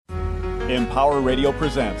Empower Radio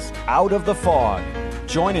presents Out of the Fog.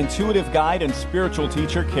 Join intuitive guide and spiritual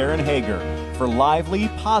teacher Karen Hager for lively,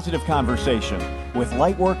 positive conversation with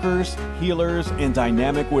light workers, healers, and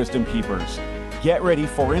dynamic wisdom keepers. Get ready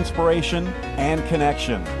for inspiration and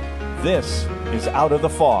connection. This is Out of the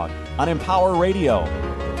Fog on Empower Radio.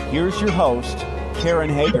 Here's your host, Karen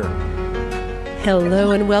Hager. Hello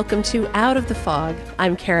and welcome to Out of the Fog.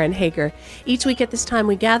 I'm Karen Hager. Each week at this time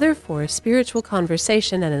we gather for a spiritual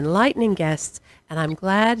conversation and enlightening guests, and I'm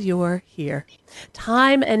glad you're here.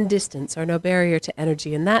 Time and distance are no barrier to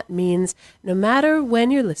energy, and that means no matter when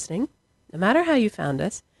you're listening, no matter how you found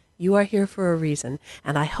us, you are here for a reason.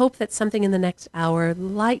 And I hope that something in the next hour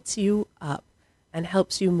lights you up and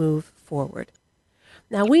helps you move forward.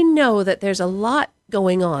 Now, we know that there's a lot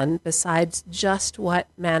going on besides just what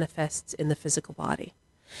manifests in the physical body.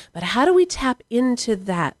 But how do we tap into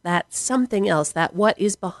that something else, that what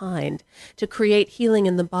is behind, to create healing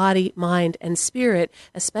in the body, mind, and spirit,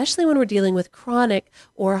 especially when we're dealing with chronic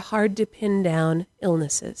or hard-to-pin-down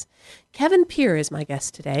illnesses? Kevin Peer is my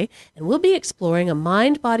guest today, and we'll be exploring a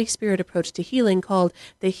mind-body-spirit approach to healing called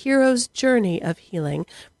the Hero's Journey of Healing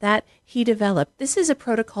that he developed. This is a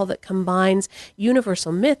protocol that combines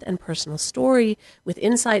universal myth and personal story with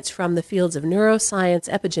insights from the fields of neuroscience,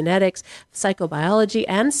 epigenetics, psychobiology,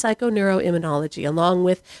 and psychoneuroimmunology, along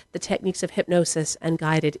with the techniques of hypnosis and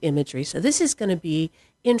guided imagery. So this is going to be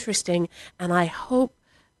interesting, and I hope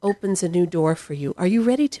opens a new door for you. Are you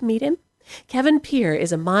ready to meet him? Kevin Peer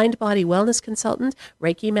is a mind-body wellness consultant,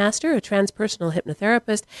 Reiki master, a transpersonal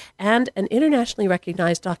hypnotherapist, and an internationally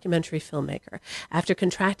recognized documentary filmmaker. After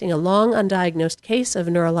contracting a long undiagnosed case of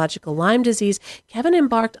neurological Lyme disease, Kevin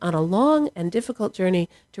embarked on a long and difficult journey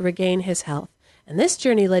to regain his health. And this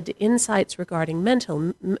journey led to insights regarding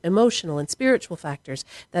mental, emotional, and spiritual factors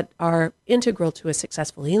that are integral to a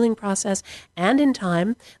successful healing process, and in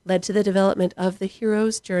time led to the development of the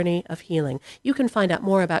Hero's Journey of Healing. You can find out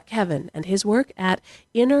more about Kevin and his work at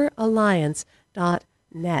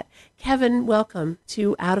inneralliance.net. Kevin, welcome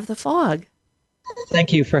to Out of the Fog.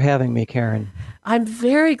 Thank you for having me, Karen. I'm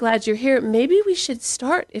very glad you're here. Maybe we should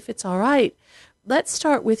start, if it's all right. Let's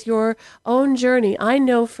start with your own journey. I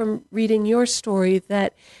know from reading your story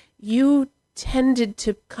that you tended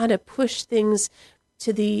to kind of push things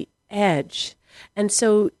to the edge. And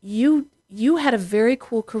so you had a very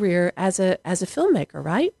cool career as a filmmaker,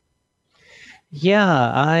 right?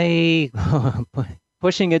 Yeah,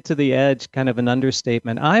 pushing it to the edge, kind of an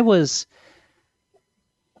understatement. I was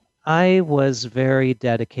very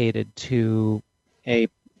dedicated to a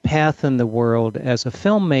path in the world as a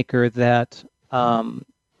filmmaker that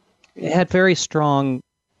had very strong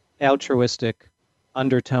altruistic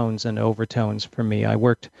undertones and overtones for me. I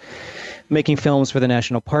worked making films for the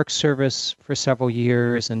National Park Service for several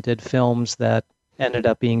years and did films that ended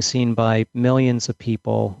up being seen by millions of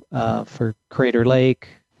people for Crater Lake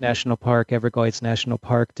National Park, Everglades National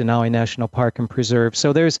Park, Denali National Park and Preserve.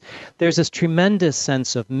 So there's this tremendous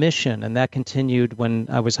sense of mission, and that continued when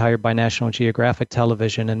I was hired by National Geographic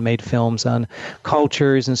Television and made films on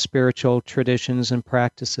cultures and spiritual traditions and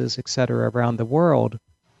practices, etc., around the world.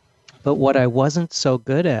 But what I wasn't so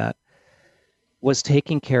good at was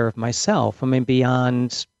taking care of myself. I mean,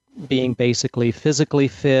 beyond being basically physically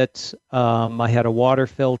fit, I had a water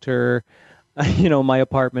filter, my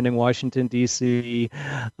apartment in Washington, D.C.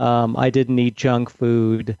 I didn't eat junk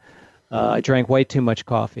food. I drank way too much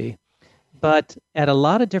coffee. But at a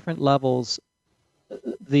lot of different levels,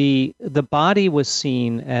 the body was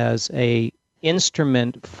seen as a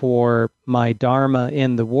instrument for my dharma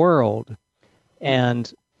in the world.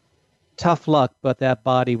 And tough luck, but that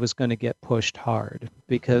body was going to get pushed hard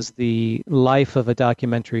because the life of a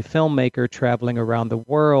documentary filmmaker traveling around the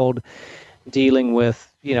world, dealing with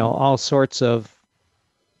all sorts of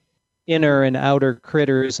inner and outer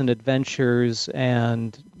critters and adventures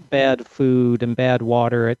and bad food and bad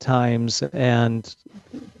water at times and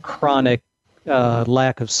chronic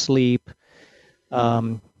lack of sleep,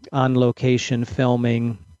 on location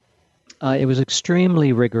filming. It was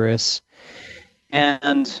extremely rigorous,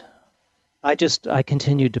 and I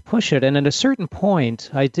continued to push it. And at a certain point,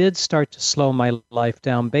 I did start to slow my life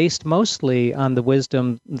down based mostly on the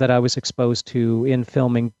wisdom that I was exposed to in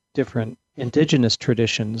filming different indigenous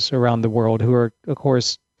traditions around the world, who are, of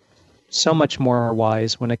course, so much more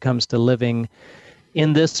wise when it comes to living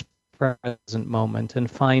in this present moment and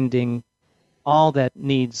finding all that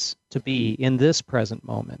needs to be in this present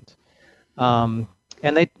moment. And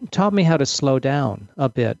they taught me how to slow down a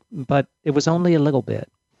bit, but it was only a little bit.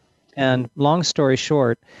 And long story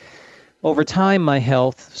short, over time, my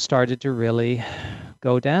health started to really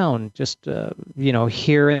go down, just,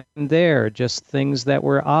 here and there, just things that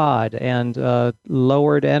were odd, and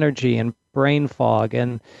lowered energy and brain fog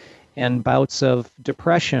and bouts of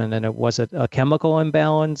depression. And it was a chemical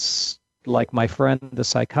imbalance, like my friend, the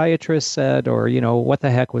psychiatrist, said, or, what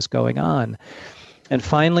the heck was going on? And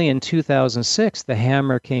finally, in 2006, the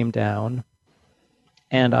hammer came down,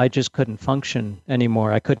 and I just couldn't function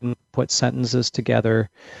anymore. I couldn't put sentences together.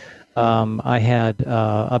 I had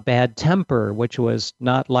a bad temper, which was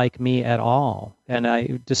not like me at all. And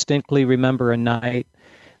I distinctly remember a night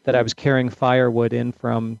that I was carrying firewood in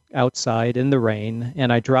from outside in the rain,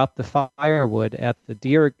 and I dropped the firewood at the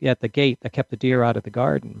gate that kept the deer out of the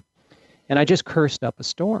garden. And I just cursed up a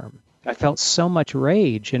storm. I felt so much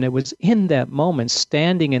rage, and it was in that moment,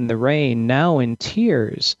 standing in the rain, now in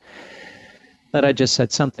tears, that I just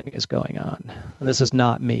said, something is going on. This is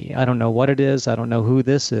not me. I don't know what it is. I don't know who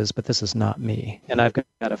this is, but this is not me, and I've got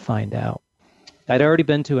to find out. I'd already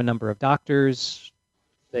been to a number of doctors.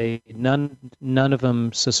 None of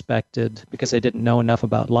them suspected, because they didn't know enough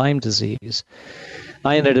about Lyme disease.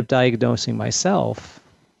 I ended up diagnosing myself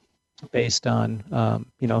based on,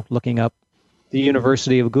 looking up the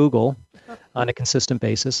University of Google on a consistent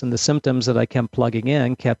basis, and the symptoms that I kept plugging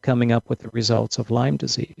in kept coming up with the results of Lyme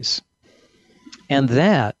disease. And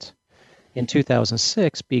that, in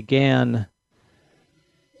 2006, began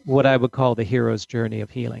what I would call the hero's journey of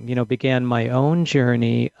healing. Began my own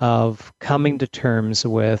journey of coming to terms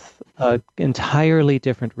with an entirely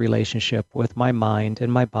different relationship with my mind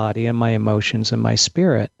and my body and my emotions and my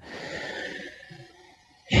spirit.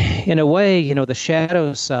 In a way, the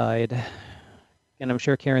shadow side, and I'm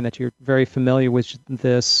sure, Karen, that you're very familiar with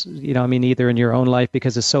this, either in your own life,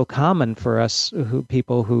 because it's so common for us,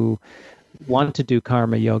 people who want to do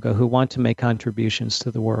karma yoga, who want to make contributions to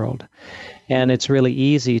the world. And it's really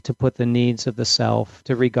easy to put the needs of the self,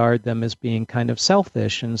 to regard them as being kind of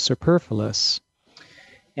selfish and superfluous.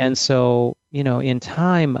 And so, in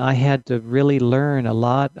time, I had to really learn a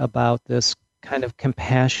lot about this kind of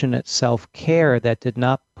compassionate self-care that did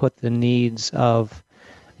not put the needs of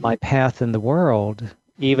my path in the world,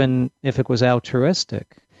 even if it was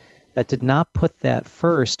altruistic, that did not put that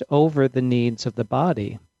first over the needs of the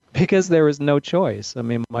body, because there was no choice.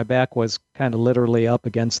 My back was kind of literally up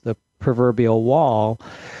against the proverbial wall,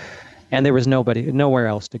 and there was nowhere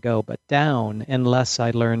else to go but down, unless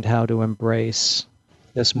I learned how to embrace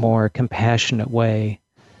this more compassionate way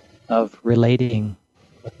of relating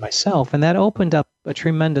with myself. And that opened up a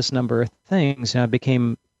tremendous number of things. I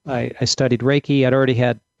studied Reiki. I'd already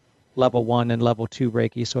had level 1 and level 2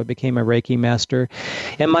 Reiki, so I became a Reiki master,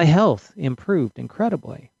 and my health improved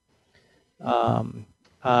incredibly.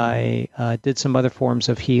 I did some other forms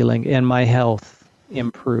of healing, and my health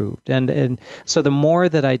improved. And so the more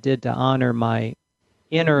that I did to honor my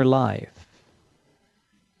inner life,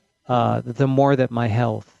 the more that my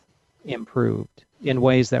health improved in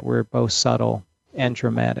ways that were both subtle and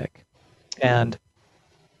dramatic. And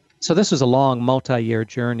so this was a long, multi-year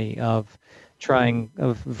journey of trying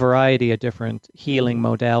a variety of different healing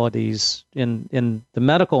modalities in the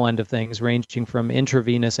medical end of things, ranging from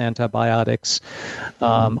intravenous antibiotics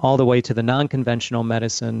all the way to the non-conventional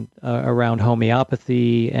medicine around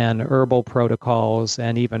homeopathy and herbal protocols,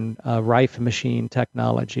 and even Rife machine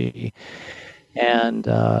technology, and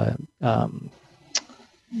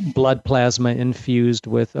blood plasma infused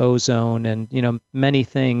with ozone, and many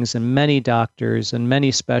things, and many doctors and many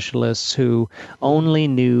specialists who only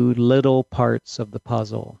knew little parts of the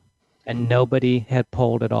puzzle, and nobody had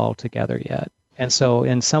pulled it all together yet. And so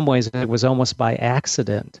in some ways it was almost by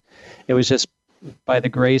accident. It was just by the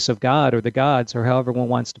grace of God, or the gods, or however one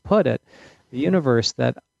wants to put it, the universe,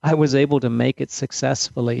 that I was able to make it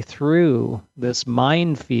successfully through this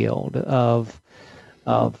minefield of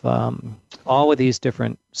all of these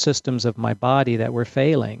different systems of my body that were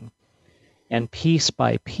failing, and piece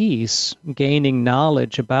by piece gaining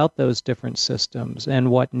knowledge about those different systems and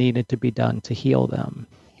what needed to be done to heal them,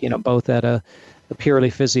 both at a purely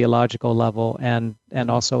physiological level and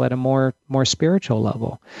also at a more spiritual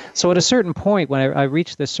level. So at a certain point, when I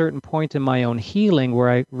reached this certain point in my own healing, where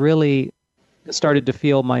I really started to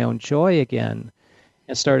feel my own joy again,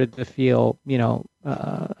 and started to feel,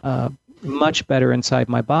 much better inside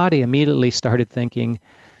my body, immediately started thinking,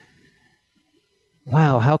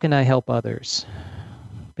 wow, how can I help others?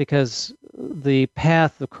 Because the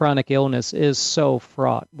path of chronic illness is so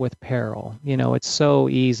fraught with peril. It's so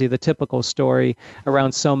easy. The typical story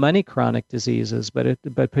around so many chronic diseases, but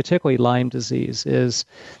particularly Lyme disease, is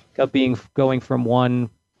of going from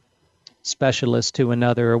one specialist to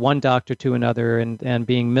another, or one doctor to another, and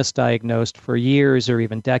being misdiagnosed for years or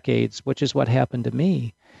even decades, which is what happened to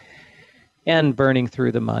me. and burning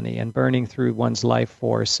through the money and burning through one's life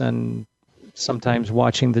force, and sometimes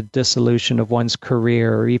watching the dissolution of one's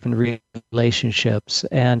career or even relationships,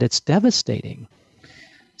 and it's devastating.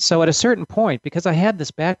 So at a certain point, because I had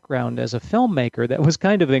this background as a filmmaker that was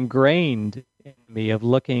kind of ingrained in me of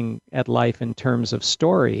looking at life in terms of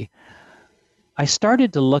story, I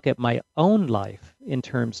started to look at my own life in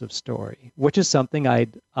terms of story, which is something I,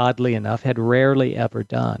 oddly enough, had rarely ever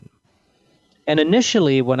done. And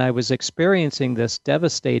initially, when I was experiencing this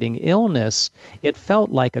devastating illness, it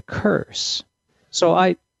felt like a curse. So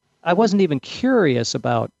I wasn't even curious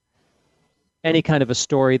about any kind of a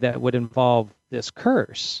story that would involve this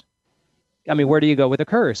curse. I mean, where do you go with a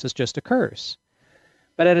curse? It's just a curse.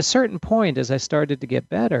 But at a certain point, as I started to get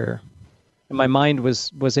better, and my mind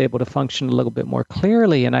was able to function a little bit more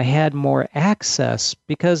clearly, and I had more access,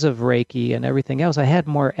 because of Reiki and everything else, I had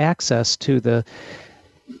more access to the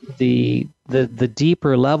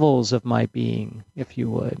deeper levels of my being, if you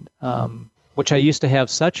would, which I used to have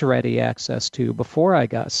such ready access to before I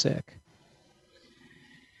got sick.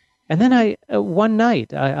 And then one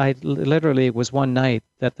night, I literally, it was one night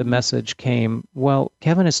that the message came, well,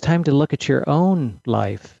 Kevin, it's time to look at your own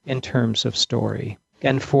life in terms of story,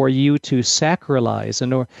 and for you to sacralize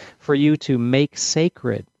or for you to make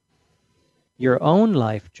sacred your own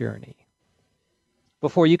life journey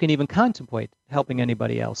before you can even contemplate helping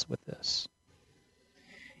anybody else with this.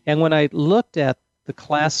 And when I looked at the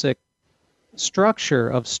classic structure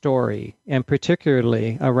of story, and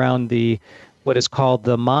particularly around what is called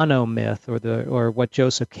the monomyth, or what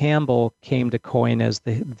Joseph Campbell came to coin as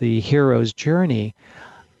the hero's journey,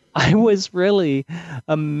 I was really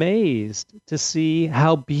amazed to see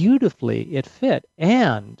how beautifully it fit,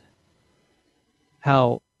 and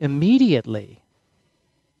how immediately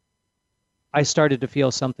I started to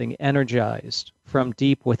feel something energized from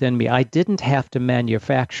deep within me. I didn't have to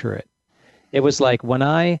manufacture it. It was like when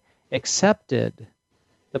I accepted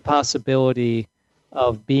the possibility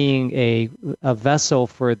of being a vessel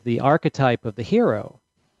for the archetype of the hero,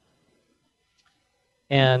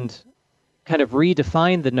 and kind of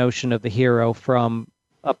redefined the notion of the hero from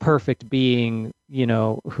a perfect being,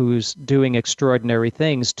 who's doing extraordinary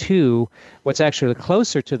things, to what's actually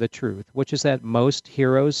closer to the truth, which is that most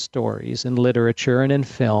heroes' stories in literature and in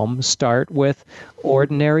film start with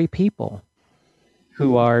ordinary people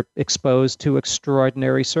who are exposed to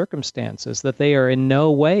extraordinary circumstances that they are in no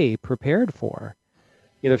way prepared for,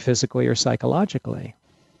 either physically or psychologically.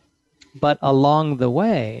 But along the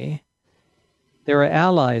way, there are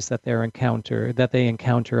allies that they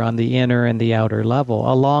encounter on the inner and the outer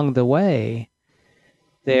level. Along the way,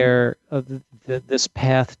 this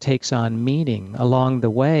path takes on meaning. Along the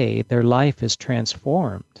way, their life is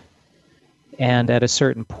transformed. And at a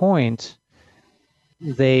certain point,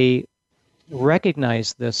 they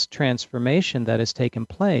recognize this transformation that has taken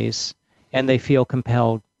place, and they feel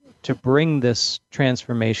compelled to bring this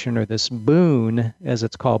transformation, or this boon, as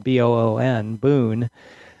it's called, B-O-O-N, boon,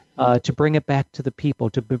 to bring it back to the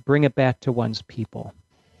people, to bring it back to one's people.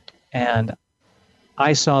 And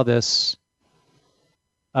I saw this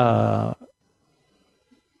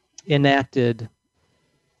enacted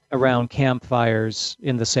around campfires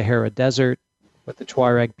in the Sahara Desert with the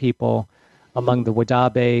Tuareg people, among the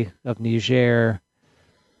Wadabe of Niger,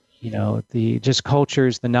 the just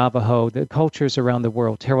cultures, the Navajo, the cultures around the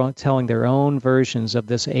world telling their own versions of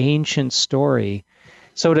this ancient story.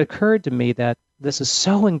 So it occurred to me that this is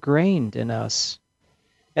so ingrained in us,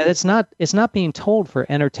 and it's not being told for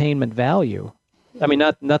entertainment value. I mean,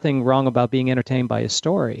 nothing wrong about being entertained by a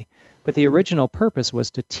story, but the original purpose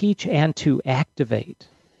was to teach and to activate.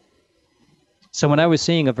 So when I was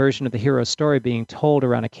seeing a version of the hero story being told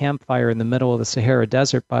around a campfire in the middle of the Sahara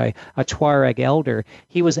Desert by a Tuareg elder,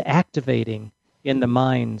 he was activating in the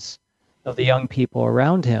minds of the young people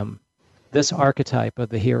around him this archetype of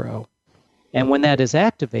the hero. And when that is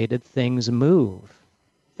activated, things move.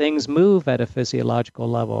 Things move at a physiological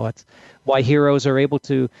level. It's why heroes are able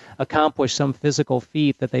to accomplish some physical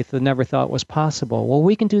feat that they never thought was possible. Well,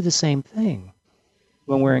 we can do the same thing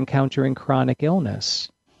when we're encountering chronic illness.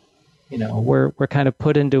 We're kind of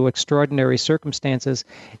put into extraordinary circumstances,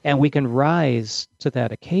 and we can rise to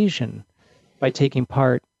that occasion by taking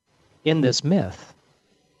part in this myth,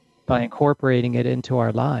 by incorporating it into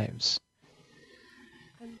our lives.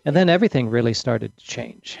 And then everything really started to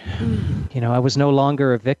change. I was no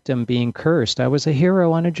longer a victim being cursed. I was a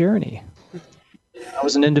hero on a journey. I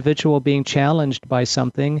was an individual being challenged by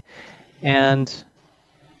something, and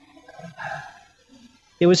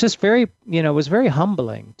it was just it was very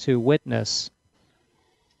humbling to witness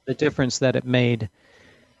the difference that it made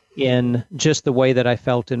in just the way that I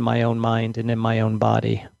felt in my own mind and in my own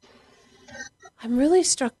body. I'm really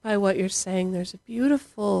struck by what you're saying. There's a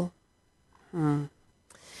beautiful,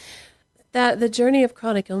 that the journey of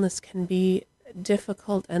chronic illness can be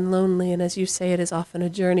difficult and lonely, and as you say, it is often a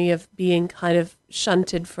journey of being kind of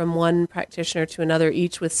shunted from one practitioner to another,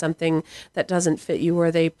 each with something that doesn't fit you,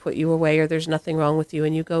 or they put you away, or there's nothing wrong with you,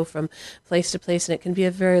 and you go from place to place, and it can be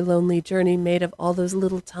a very lonely journey made of all those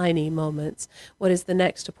little tiny moments. What is the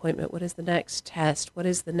next appointment? What is the next test? What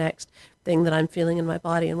is the next thing that I'm feeling in my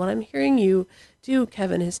body? And what I'm hearing you do,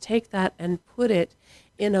 Kevin, is take that and put it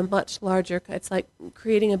in a much larger, it's like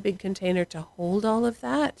creating a big container to hold all of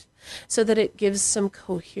that so that it gives some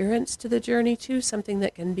coherence to the journey too, something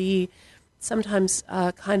that can be sometimes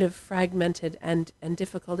kind of fragmented and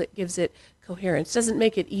difficult. It gives it coherence. Doesn't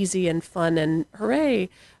make it easy and fun and hooray,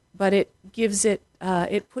 but it gives it,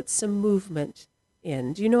 it puts some movement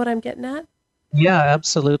in. Do you know what I'm getting at? Yeah,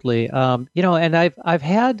 absolutely. And I've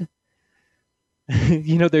had,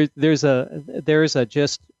 there's a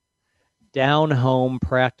just down home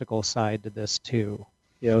practical side to this too.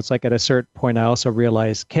 It's like at a certain point I also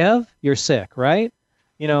realized, Kev, you're sick, right?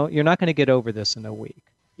 You're not going to get over this in a week.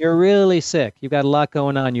 You're really sick. You've got a lot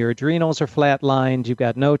going on. Your adrenals are flatlined. You've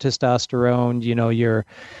got no testosterone. You're,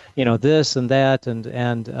 this and that,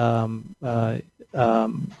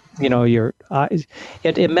 your eyes.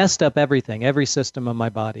 It messed up everything, every system of my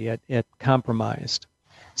body. It compromised.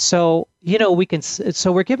 So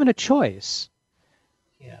we're given a choice.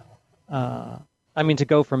 To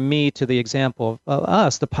go from me to the example of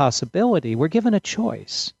us, the possibility, we're given a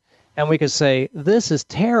choice. And we could say, this is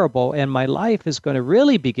terrible, and my life is going to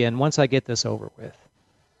really begin once I get this over with.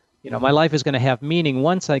 My life is going to have meaning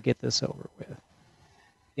once I get this over with.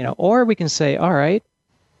 Or we can say, all right,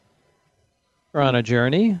 we're on a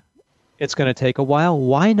journey. It's going to take a while.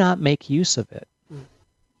 Why not make use of it?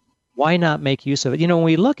 Why not make use of it? When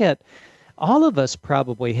we look at, all of us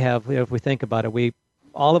probably have, if we think about it,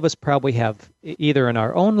 all of us probably have either in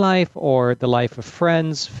our own life or the life of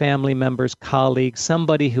friends, family members, colleagues,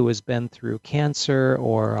 somebody who has been through cancer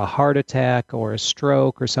or a heart attack or a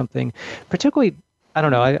stroke or something. Particularly, I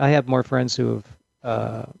don't know, I have more friends who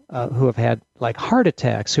have had like heart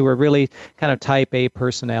attacks, who are really kind of type A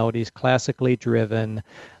personalities, classically driven.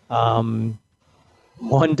 One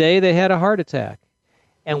day they had a heart attack.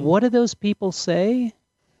 And what do those people say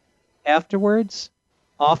afterwards?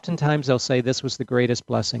 Oftentimes they'll say, this was the greatest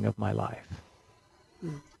blessing of my life.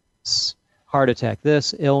 Heart attack,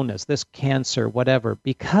 this illness, this cancer, whatever,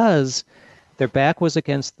 because their back was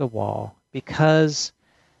against the wall, because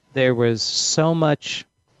there was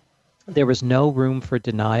no room for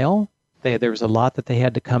denial. There was a lot that they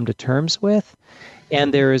had to come to terms with.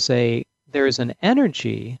 And there is an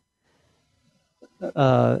energy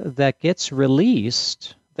that gets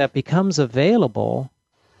released, that becomes available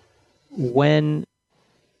when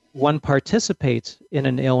one participates in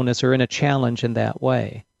an illness or in a challenge in that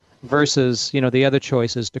way, versus the other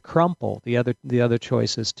choice is to crumple. The other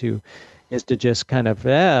choice is to just kind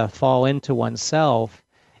of fall into oneself,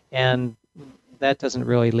 and that doesn't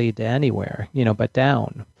really lead to anywhere, but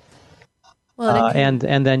down. Well, and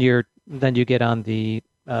then you get on the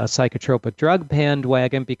psychotropic drug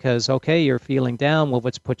bandwagon because, okay, you're feeling down. Well,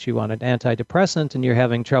 let's put you on an antidepressant, and you're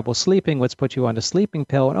having trouble sleeping. Let's put you on a sleeping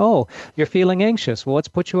pill. And, oh, you're feeling anxious. Well, let's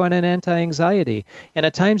put you on an anti-anxiety. And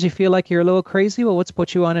at times you feel like you're a little crazy. Well, let's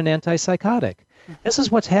put you on an antipsychotic. This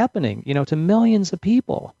is what's happening, to millions of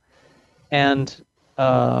people. And,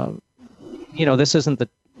 this isn't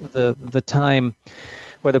the time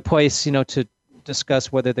or the place, to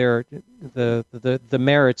discuss whether there are the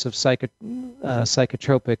merits of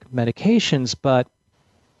psychotropic medications, but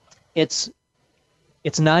it's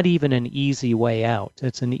not even an easy way out.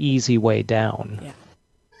 It's an easy way down. Yeah.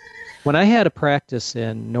 When I had a practice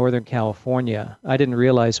in Northern California, I didn't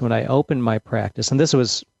realize when I opened my practice, and this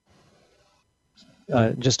was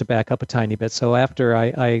just to back up a tiny bit. So after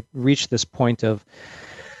I reached this point of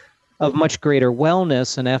much greater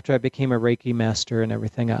wellness, and after I became a Reiki master and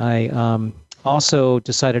everything, I also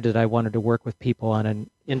decided that I wanted to work with people on an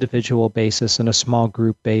individual basis and a small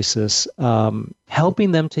group basis,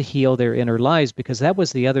 helping them to heal their inner lives, because that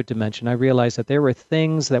was the other dimension. I realized that there were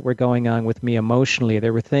things that were going on with me emotionally.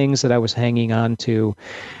 There were things that I was hanging on to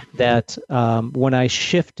that when I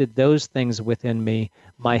shifted those things within me,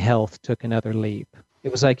 my health took another leap.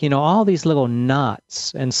 It was like, all these little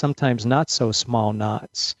knots, and sometimes not so small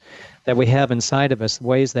knots, that we have inside of us,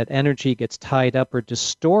 ways that energy gets tied up or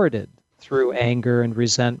distorted through anger and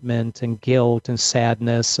resentment and guilt and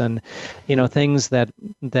sadness and, things that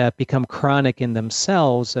become chronic in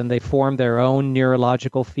themselves, and they form their own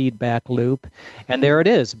neurological feedback loop. And there it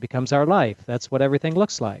is. It becomes our life. That's what everything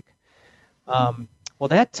looks like. Well,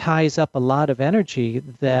 that ties up a lot of energy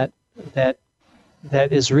that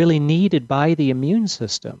is really needed by the immune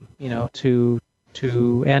system, and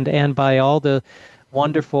by all the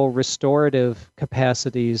wonderful restorative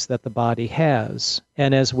capacities that the body has.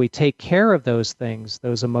 And as we take care of those things,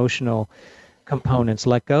 those emotional components,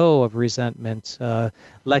 let go of resentment,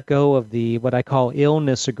 let go of the what I call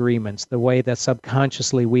illness agreements, the way that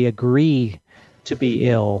subconsciously we agree to be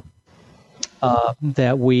ill,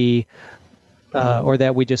 that we or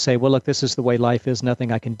that we just say, well, look, this is the way life is,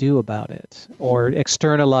 nothing I can do about it, or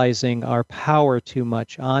externalizing our power too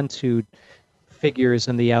much onto figures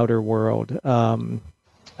in the outer world,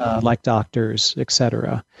 like doctors,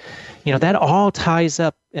 etc. That all ties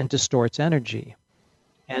up and distorts energy.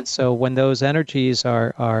 And so when those energies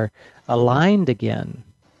are aligned again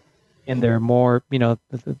in their more,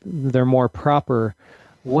 their more proper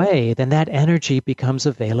way, then that energy becomes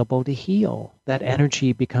available to heal. That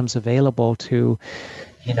energy becomes available to,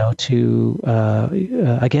 again,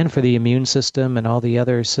 for the immune system and all the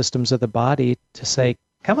other systems of the body to say,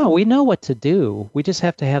 come on, we know what to do. We just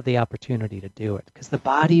have to have the opportunity to do it, because the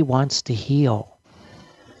body wants to heal.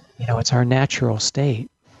 It's our natural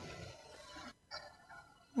state.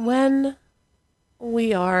 When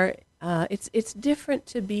we are, it's different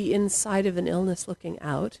to be inside of an illness looking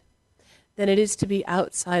out than it is to be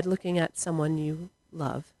outside looking at someone you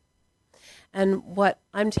love. And what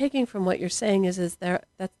I'm taking from what you're saying is that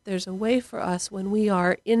there's a way for us when we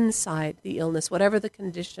are inside the illness, whatever the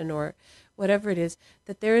condition or whatever it is,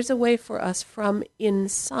 that there is a way for us from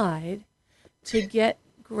inside to get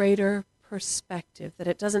greater perspective, that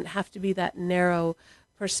it doesn't have to be that narrow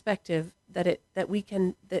perspective, that we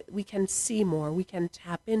can see more, we can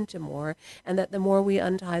tap into more, and that the more we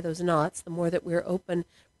untie those knots, the more that we're open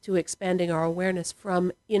to expanding our awareness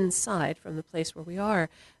from inside, from the place where we are,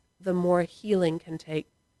 the more healing can take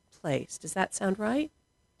place. Does that sound right?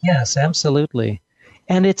 Yes, absolutely.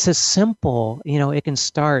 And it's as simple, it can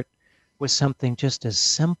start with something just as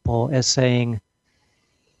simple as saying,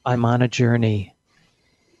 I'm on a journey.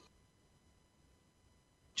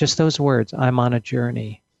 Just those words, I'm on a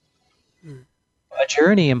journey. A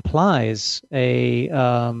journey implies a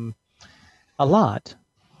lot.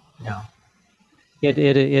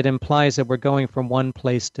 It implies that we're going from one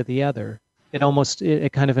place to the other.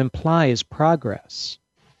 It kind of implies progress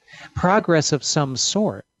of some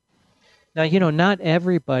sort. Now, not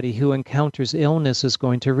everybody who encounters illness is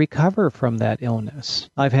going to recover from that illness.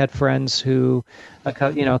 I've had friends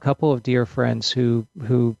a couple of dear friends who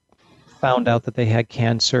found out that they had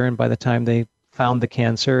cancer, and by the time they found the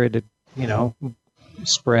cancer, it had,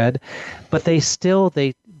 spread. But they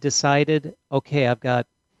decided, okay, I've got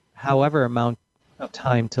however amount of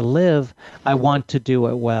time to live, I want to do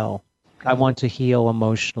it well. I want to heal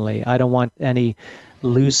emotionally. I don't want any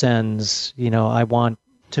loose ends. I want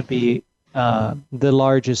to be the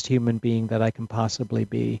largest human being that I can possibly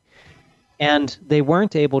be. And they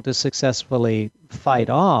weren't able to successfully fight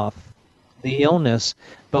off the illness,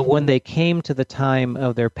 but when they came to the time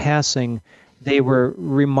of their passing, they were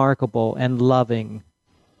remarkable and loving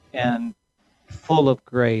and full of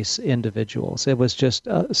grace individuals. It was just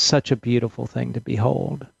such a beautiful thing to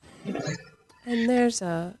behold. And there's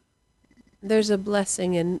a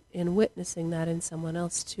blessing in witnessing that in someone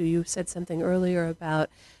else too. You said something earlier about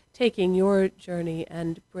taking your journey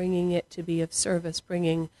and bringing it to be of service,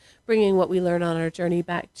 bringing what we learn on our journey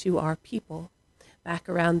back to our people, back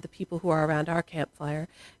around the people who are around our campfire.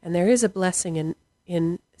 And there is a blessing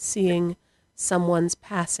in seeing someone's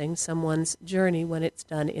passing, someone's journey when it's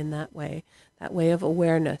done in that way of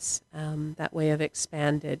awareness, that way of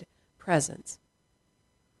expanded presence.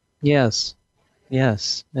 Yes,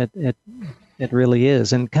 it really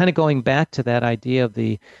is. And kind of going back to that idea of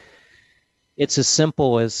it's as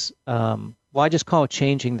simple as, I just call it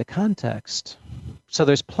changing the context. So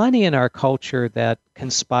there's plenty in our culture that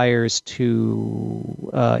conspires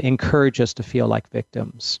to encourage us to feel like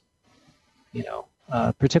victims,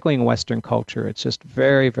 particularly in Western culture. It's just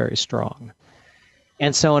very, very strong.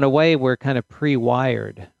 And so in a way, we're kind of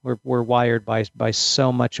pre-wired. We're wired by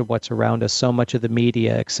so much of what's around us, so much of the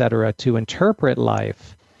media, et cetera, to interpret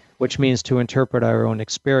life, which means to interpret our own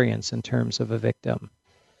experience in terms of a victim.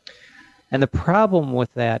 And the problem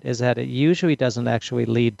with that is that it usually doesn't actually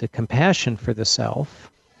lead to compassion for the self.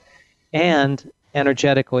 And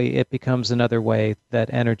energetically, it becomes another way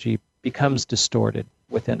that energy becomes distorted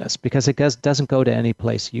within us because it doesn't go to any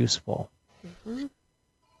place useful. Mm-hmm.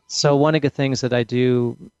 So one of the things that I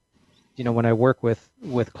do, when I work with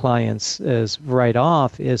clients is right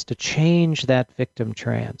off is to change that victim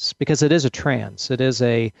trance, because it is a trance. It is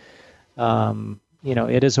a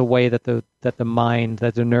it is a way that the mind,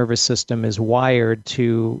 that the nervous system is wired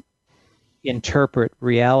to interpret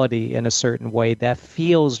reality in a certain way that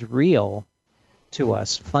feels real to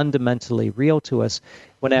us, fundamentally real to us,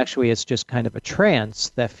 when actually it's just kind of a trance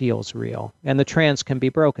that feels real. And the trance can be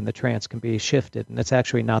broken, the trance can be shifted, and it's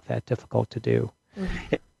actually not that difficult to do. Mm-hmm.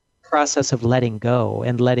 It's a process of letting go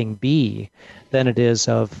and letting be than it is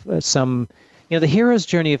of the hero's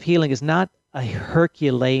journey of healing is not a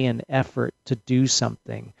Herculean effort to do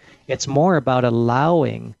something. It's more about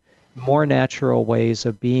allowing more natural ways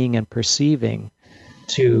of being and perceiving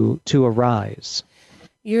to arise.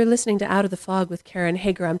 You're listening to Out of the Fog with Karen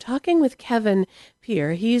Hager. I'm talking with Kevin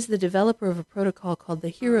Peer. He's the developer of a protocol called the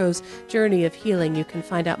Hero's Journey of Healing. You can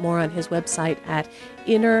find out more on his website at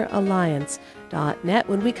inneralliance.net.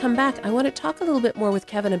 When we come back, I want to talk a little bit more with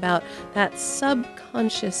Kevin about that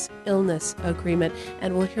subconscious illness agreement,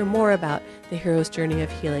 and we'll hear more about the Hero's Journey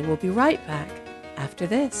of Healing. We'll be right back after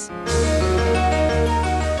this.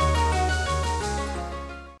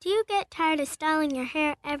 Do you get tired of styling your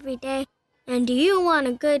hair every day? And do you want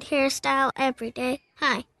a good hairstyle every day?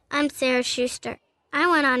 Hi, I'm Sarah Schuster. I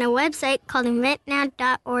went on a website called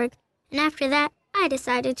inventnow.org, and after that, I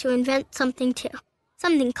decided to invent something too.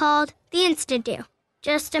 Something called the Insta-Do.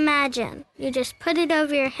 Just imagine, you just put it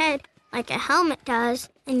over your head like a helmet does,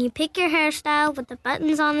 and you pick your hairstyle with the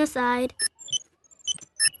buttons on the side,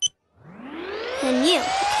 and you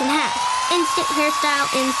can have instant hairstyle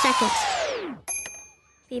in seconds.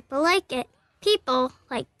 People like it. People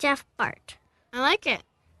like Jeff Bart. I like it.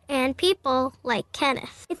 And people like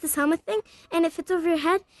Kenneth. It's this helmet thing, and it fits over your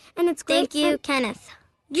head, and it's great. Thank you, Kenneth.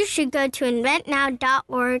 You should go to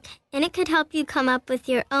inventnow.org, and it could help you come up with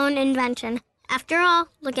your own invention. After all,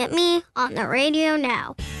 look at me on the radio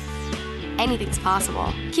now. Anything's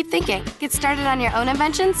possible. Keep thinking. Get started on your own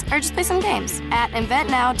inventions, or just play some games at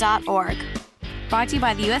inventnow.org. Brought to you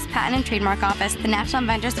by the U.S. Patent and Trademark Office, the National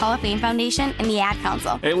Inventors Hall of Fame Foundation, and the Ad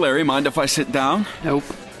Council. Hey, Larry, mind if I sit down? Nope.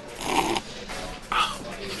 Oh,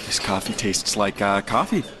 this coffee tastes like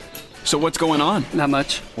coffee. So what's going on? Not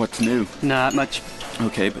much. What's new? Not much.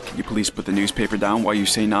 Okay, but can you please put the newspaper down while you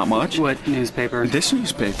say not much? What newspaper? This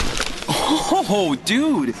newspaper. Oh,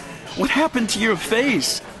 dude. What happened to your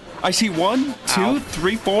face? I see 1, 2,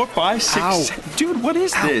 3, 4, 5, 6. Ow. Dude, what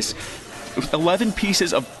is this? 11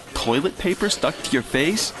 pieces of toilet paper stuck to your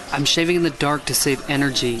face? I'm shaving in the dark to save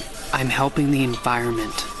energy. I'm helping the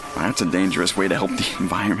environment. That's a dangerous way to help the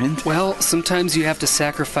environment. Well, sometimes you have to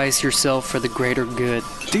sacrifice yourself for the greater good.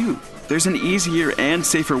 Dude, there's an easier and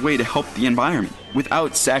safer way to help the environment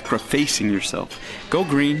without sacrificing yourself. Go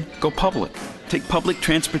green, go public. Take public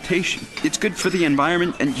transportation. It's good for the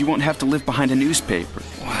environment and you won't have to live behind a newspaper.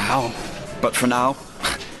 Wow. But for now,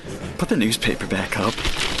 put the newspaper back up.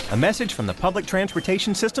 A message from the public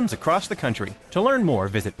transportation systems across the country. To learn more,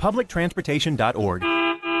 visit publictransportation.org.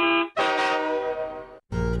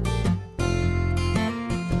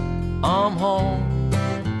 I'm home,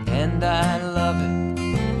 and I love it.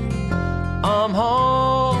 I'm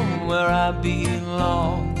home where I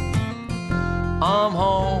belong. I'm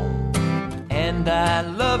home, and I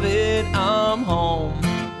love it. I'm home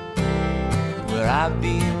where I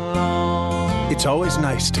belong. It's always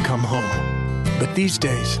nice to come home. But these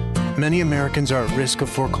days, many Americans are at risk of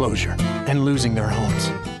foreclosure and losing their homes.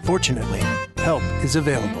 Fortunately, help is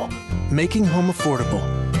available. Making Home Affordable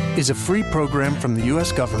is a free program from the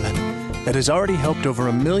U.S. government that has already helped over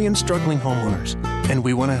 1 million struggling homeowners, and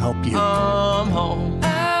we want to help you. I'm home,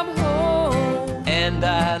 and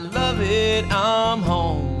I love it. I'm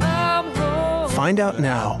home. Find out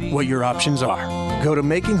now what your options are. Go to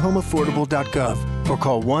makinghomeaffordable.gov or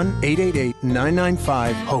call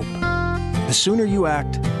 1-888-995-HOPE. The sooner you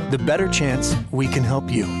act, the better chance we can help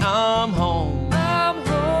you. I'm home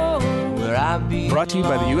where I belong. Brought to you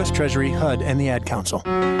by the U.S. Treasury, HUD, and the Ad Council.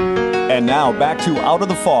 And now back to Out of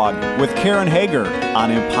the Fog with Karen Hager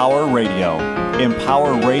on Empower Radio.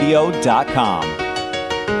 EmpowerRadio.com.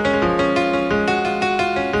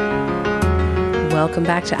 Welcome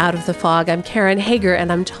back to Out of the Fog. I'm Karen Hager,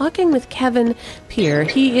 and I'm talking with Kevin Peer.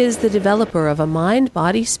 He is the developer of a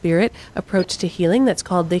mind-body-spirit approach to healing that's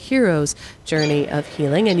called the Hero's Journey of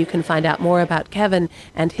Healing, and you can find out more about Kevin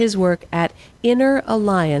and his work at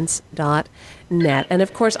inneralliance.net. And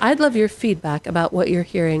of course, I'd love your feedback about what you're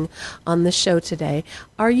hearing on the show today.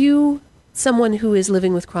 Are you someone who is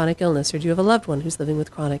living with chronic illness, or do you have a loved one who's living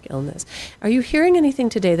with chronic illness? Are you hearing anything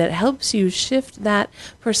today that helps you shift that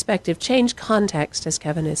perspective, change context, as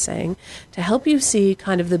Kevin is saying, to help you see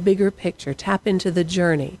kind of the bigger picture, tap into the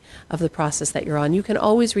journey of the process that you're on? You can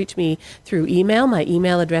always reach me through email. My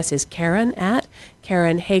email address is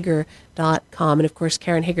karen@karenhager.com. And of course,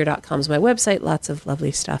 karenhager.com is my website. Lots of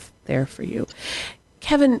lovely stuff there for you.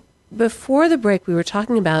 Kevin, before the break, we were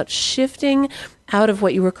talking about shifting out of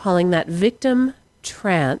what you were calling that victim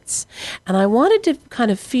trance. And I wanted to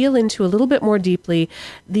kind of feel into a little bit more deeply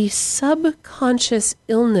the subconscious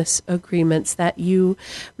illness agreements that you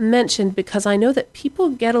mentioned, because I know that people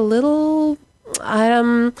get a little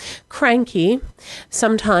cranky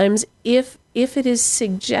sometimes if it is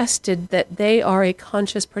suggested that they are a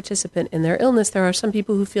conscious participant in their illness. There are some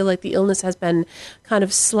people who feel like the illness has been kind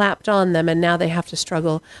of slapped on them and now they have to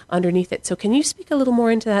struggle underneath it. So can you speak a little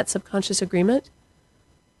more into that subconscious agreement?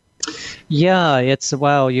 Yeah,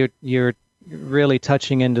 wow, you're really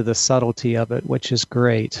touching into the subtlety of it, which is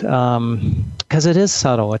great. Because it is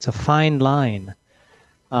subtle. It's a fine line.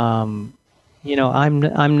 I'm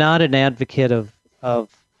not an advocate of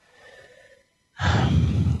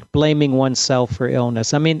blaming oneself for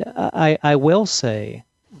illness. I mean, I will say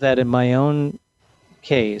that in my own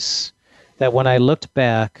case, that when I looked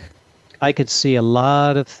back, I could see a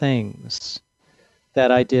lot of things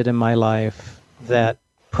that I did in my life that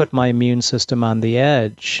put my immune system on the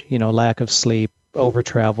edge, lack of sleep, over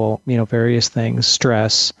travel, various things,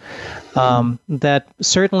 stress, that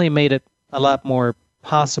certainly made it a lot more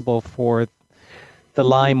possible for the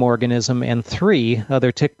Lyme organism and 3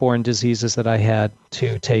 other tick-borne diseases that I had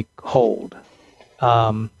to take hold.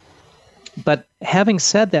 But having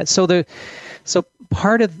said that, so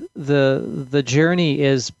part of the journey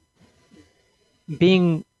is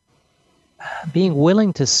being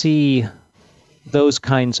willing to see those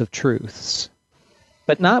kinds of truths,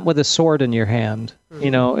 but not with a sword in your hand.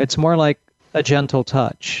 It's more like a gentle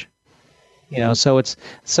touch.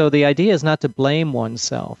 So the idea is not to blame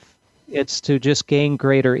oneself. It's to just gain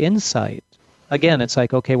greater insight. Again, it's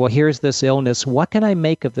like, okay, well, here's this illness. What can I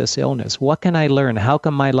make of this illness? What can I learn? How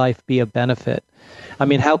can my life be a benefit? I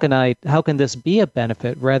mean, how can this be a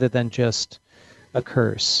benefit rather than just a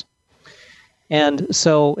curse? And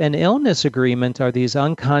so an illness agreement are these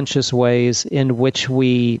unconscious ways in which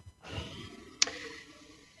we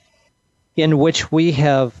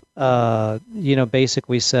have,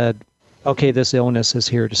 basically said, okay, this illness is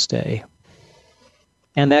here to stay.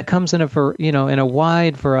 And that comes in a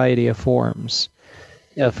wide variety of forms.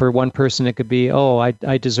 For one person, it could be,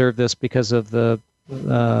 I deserve this because of the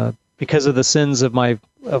sins of my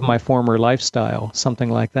former lifestyle, something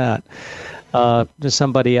like that. To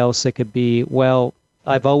somebody else, it could be, well,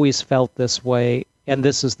 I've always felt this way, and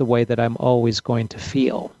this is the way that I'm always going to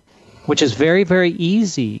feel, which is very, very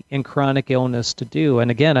easy in chronic illness to do.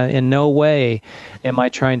 And again, in no way am I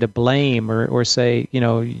trying to blame or say,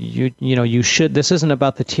 you should. This isn't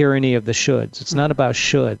about the tyranny of the shoulds. It's not about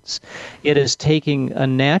shoulds. It is taking a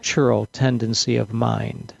natural tendency of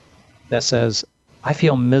mind that says, I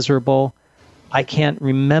feel miserable. I can't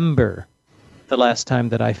remember the last time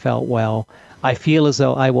that I felt well. I feel as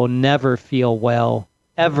though I will never feel well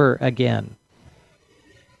ever again.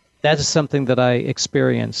 That is something that I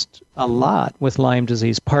experienced a lot with Lyme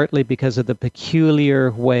disease, partly because of the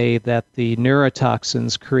peculiar way that the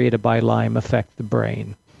neurotoxins created by Lyme affect the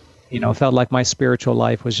brain. It felt like my spiritual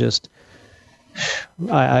life was just,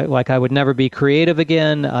 I would never be creative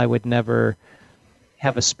again. I would never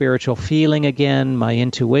have a spiritual feeling again. My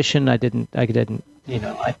intuition, I couldn't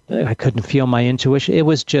feel my intuition. It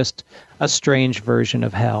was just a strange version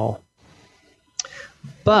of hell.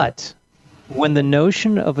 But when the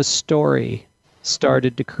notion of a story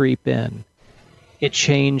started to creep in, it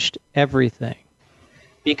changed everything.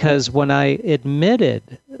 Because when I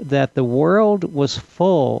admitted that the world was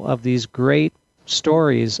full of these great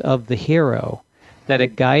stories of the hero that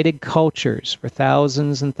had guided cultures for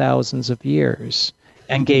thousands and thousands of years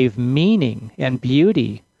and gave meaning and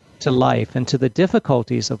beauty to life and to the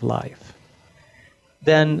difficulties of life,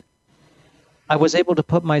 then I was able to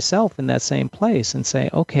put myself in that same place and say,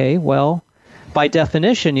 okay, well, by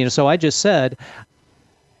definition, so I just said,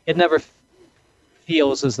 it never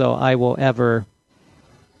feels as though I will ever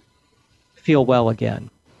feel well again.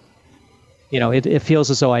 It feels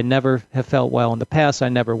as though I never have felt well in the past, I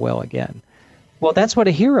never will again. Well, that's what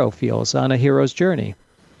a hero feels on a hero's journey.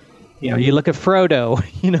 You look at Frodo,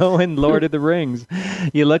 in Lord of the Rings.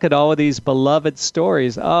 You look at all of these beloved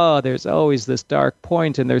stories. Oh, there's always this dark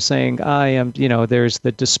point, and they're saying, there's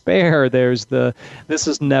the despair, this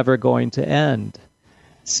is never going to end.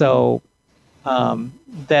 So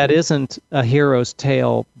that isn't a hero's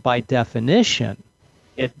tale by definition.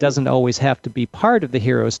 It doesn't always have to be part of the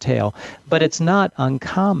hero's tale, but it's not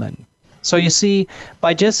uncommon. So you see,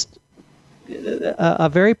 by just a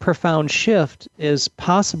very profound shift is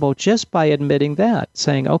possible just by admitting that,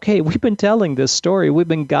 saying, okay, we've been telling this story, we've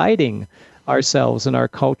been guiding ourselves and our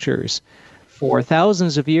cultures for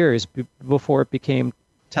thousands of years before it became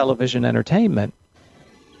television entertainment,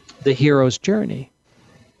 the hero's journey.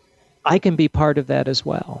 I can be part of that as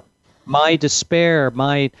well. My despair,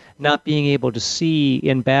 my not being able to see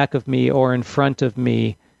in back of me or in front of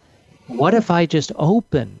me, what if I just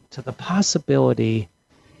open to the possibility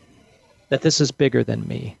that this is bigger than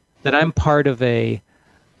me, that I'm part of it's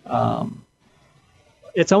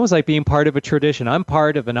almost like being part of a tradition. I'm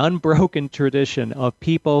part of an unbroken tradition of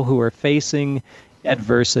people who are facing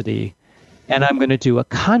adversity, and I'm going to do it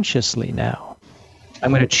consciously now. I'm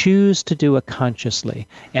going to choose to do it consciously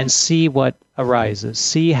and see what arises,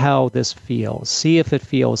 see how this feels, see if it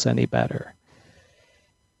feels any better.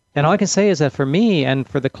 And all I can say is that for me and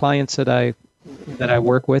for the clients that I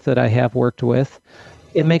work with, that I have worked with,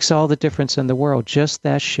 it makes all the difference in the world, just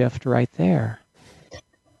that shift right there.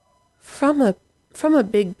 From a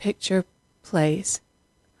big picture place,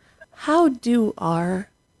 how do our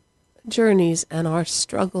journeys and our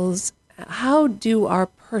struggles, how do our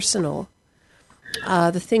personal,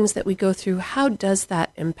 the things that we go through, how does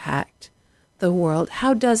that impact the world?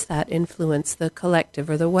 How does that influence the collective,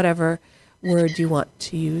 or the whatever word you want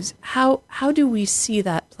to use? How do we see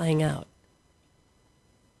that playing out?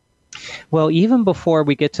 Well, even before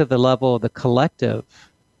we get to the level of the collective,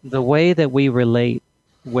 the way that we relate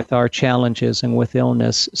with our challenges and with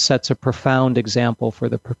illness sets a profound example for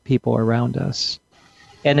the people around us.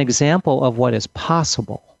 An example of what is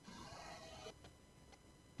possible.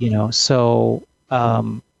 So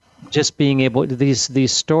just being able to,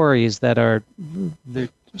 these stories that are, there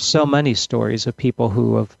are so many stories of people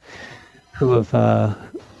who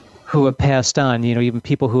have passed on, even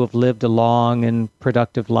people who have lived a long and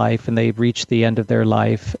productive life, and they've reached the end of their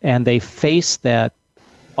life, and they face that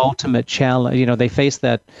ultimate challenge, they face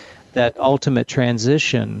that ultimate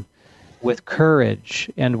transition with courage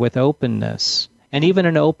and with openness, and even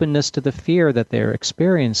an openness to the fear that they're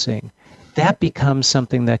experiencing. That becomes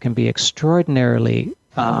something that can be extraordinarily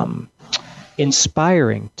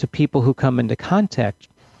inspiring to people who come into contact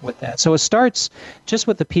with that. So it starts just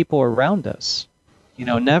with the people around us.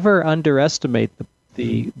 Never underestimate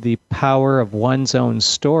the power of one's own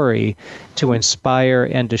story to inspire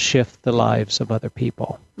and to shift the lives of other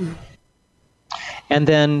people. Mm. And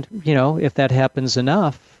then, if that happens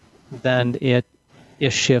enough, then it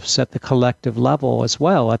shifts at the collective level as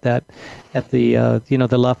well, at the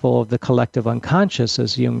level of the collective unconscious,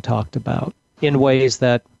 as Jung talked about, in ways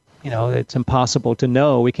that, it's impossible to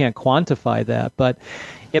know. We can't quantify that, but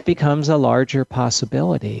it becomes a larger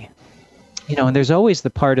possibility. And there's always the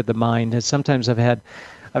part of the mind, and sometimes I've had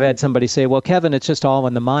somebody say, well, Kevin, it's just all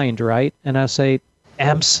in the mind, right? And I'll say,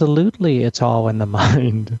 absolutely, it's all in the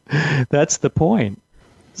mind. That's the point.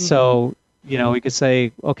 Mm-hmm. So, we could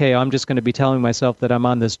say, okay, I'm just going to be telling myself that I'm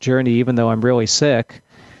on this journey even though I'm really sick.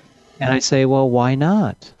 And I say, well, why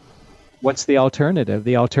not? What's the alternative?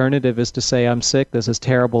 The alternative is to say, I'm sick, this is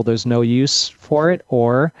terrible, there's no use for it,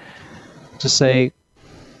 or to say,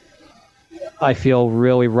 I feel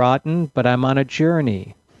really rotten, but I'm on a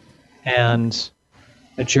journey. And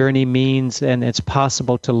a journey means, and it's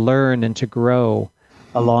possible to learn and to grow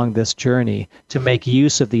along this journey, to make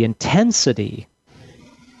use of the intensity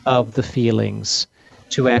of the feelings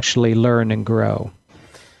to actually learn and grow.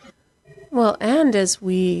 Well, and as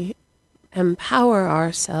we empower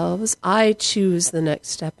ourselves, I choose the next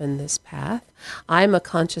step in this path. I'm a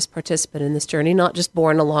conscious participant in this journey, not just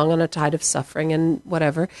borne along on a tide of suffering and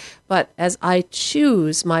whatever, but as I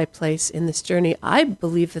choose my place in this journey, I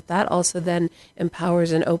believe that also then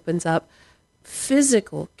empowers and opens up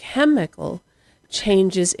physical, chemical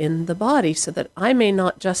changes in the body, so that I may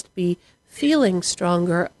not just be feeling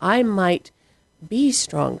stronger, I might be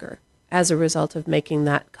stronger as a result of making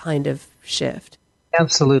that kind of shift.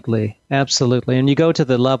 Absolutely. And you go to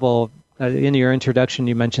the level, in your introduction,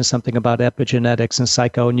 you mentioned something about epigenetics and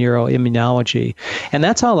psychoneuroimmunology. And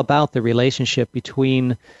that's all about the relationship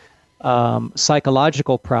between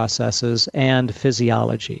psychological processes and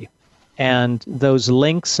physiology. And those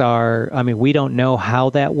links are, we don't know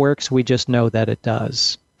how that works, we just know that it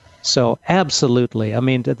does. So absolutely.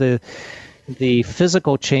 The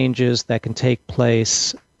physical changes that can take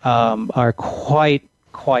place are quite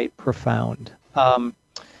profound. And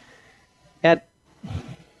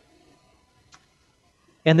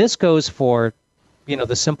this goes for,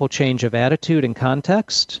 the simple change of attitude and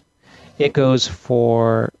context. It goes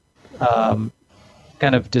for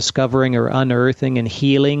kind of discovering or unearthing and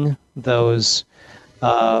healing those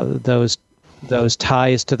ties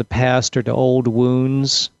to the past or to old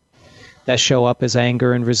wounds that show up as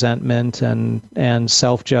anger and resentment and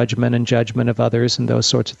self-judgment and judgment of others and those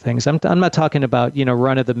sorts of things. I'm not talking about,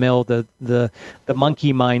 run-of-the-mill, the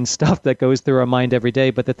monkey mind stuff that goes through our mind every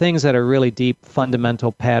day, but the things that are really deep,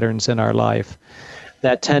 fundamental patterns in our life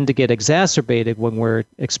that tend to get exacerbated when we're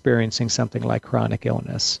experiencing something like chronic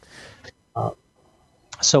illness.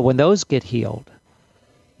 So when those get healed,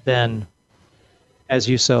 then, as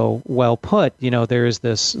you so well put, there is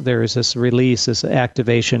this release, this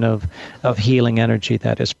activation of healing energy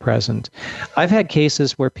that is present. I've had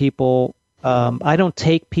cases where people, I don't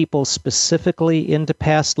take people specifically into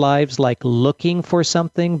past lives, like looking for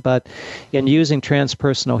something, but in using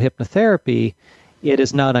transpersonal hypnotherapy, it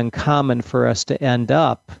is not uncommon for us to end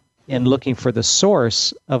up in looking for the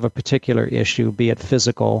source of a particular issue, be it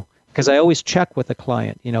physical, because I always check with the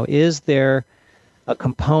client, is there a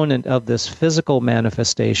component of this physical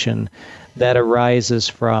manifestation that arises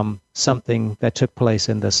from something that took place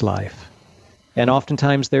in this life? And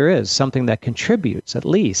oftentimes there is something that contributes, at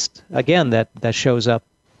least, again, that shows up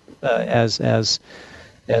as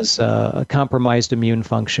a compromised immune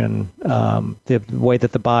function, the way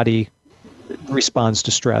that the body responds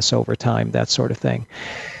to stress over time, that sort of thing.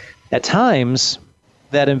 At times,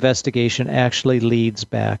 that investigation actually leads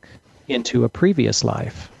back into a previous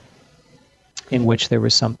life in which there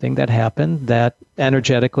was something that happened that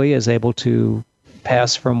energetically is able to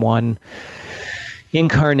pass from one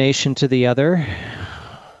incarnation to the other.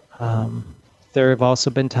 There have also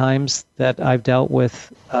been times that I've dealt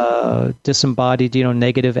with disembodied,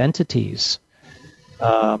 negative entities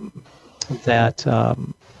that,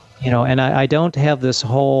 and I don't have this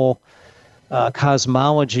whole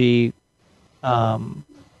cosmology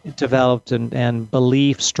developed and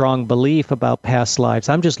strong belief about past lives.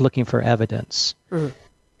 I'm just looking for evidence. Mm.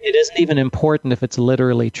 It isn't even important if it's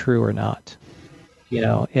literally true or not.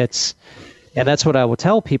 And that's what I will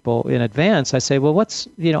tell people in advance. I say, well,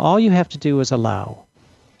 all you have to do is allow.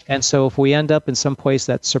 And so if we end up in some place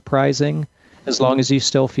that's surprising, as long as you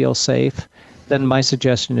still feel safe, then my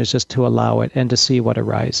suggestion is just to allow it and to see what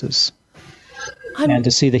arises. And to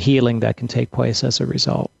see the healing that can take place as a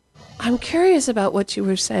result. I'm curious about what you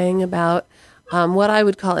were saying about what I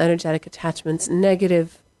would call energetic attachments,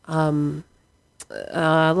 negative, like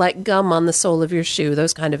gum on the sole of your shoe,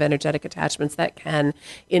 those kind of energetic attachments that can,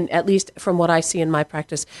 at least from what I see in my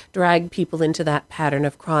practice, drag people into that pattern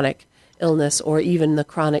of chronic illness or even the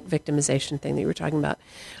chronic victimization thing that you were talking about.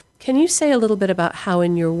 Can you say a little bit about how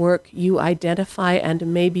in your work you identify and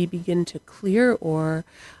maybe begin to clear or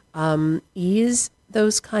ease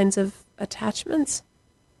those kinds of attachments?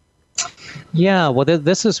 Yeah, well,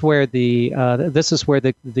 this is where the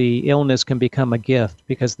illness can become a gift,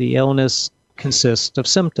 because the illness consists of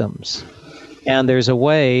symptoms, and there's a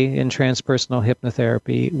way in transpersonal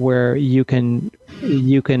hypnotherapy where you can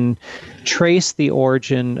trace the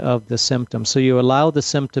origin of the symptom. So you allow the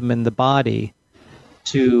symptom in the body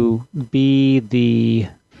to be the,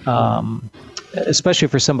 especially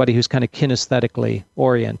for somebody who's kind of kinesthetically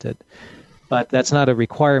oriented. But that's not a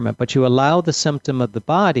requirement. But you allow the symptom of the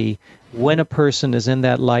body, when a person is in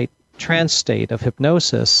that light trance state of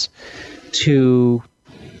hypnosis, to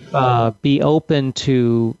be open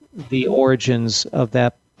to the origins of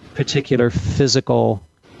that particular physical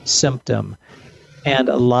symptom. And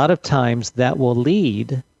a lot of times that will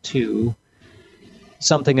lead to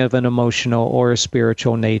something of an emotional or a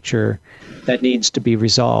spiritual nature that needs to be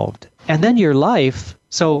resolved. And then your life,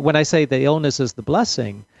 so when I say the illness is the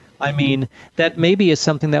blessing, I mean, that maybe is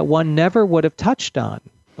something that one never would have touched on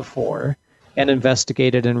before and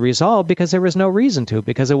investigated and resolved because there was no reason to,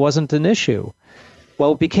 because it wasn't an issue.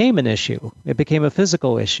 Well, it became an issue. It became a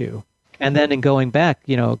physical issue. And then in going back,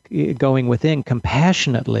 going within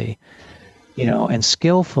compassionately, and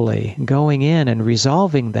skillfully going in and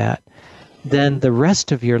resolving that, then the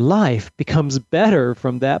rest of your life becomes better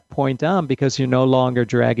from that point on, because you're no longer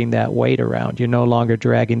dragging that weight around. You're no longer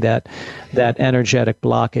dragging that energetic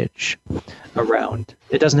blockage around.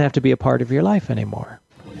 It doesn't have to be a part of your life anymore.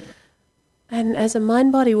 And as a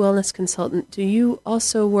mind-body wellness consultant, do you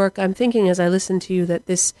also work, I'm thinking as I listen to you that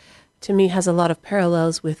this, to me, has a lot of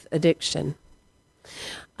parallels with addiction.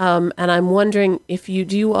 And I'm wondering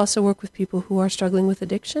do you also work with people who are struggling with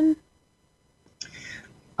addiction?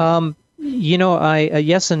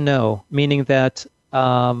 Yes and no, meaning that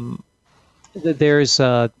there's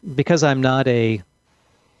because I'm not a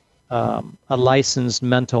licensed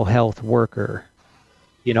mental health worker.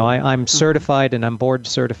 I'm certified and I'm board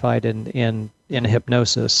certified in in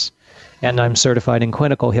hypnosis, and I'm certified in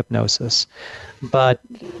clinical hypnosis. But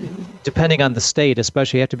depending on the state,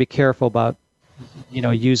 especially, you have to be careful about,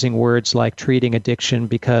 using words like treating addiction,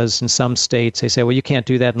 because in some states they say, well, you can't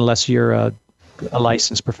do that unless you're a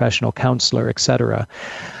licensed professional counselor, etc.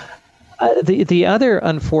 The other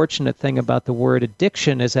unfortunate thing about the word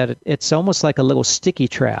addiction is that it's almost like a little sticky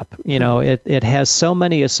trap. It has so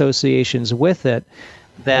many associations with it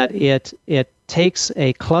that it takes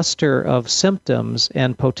a cluster of symptoms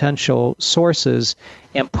and potential sources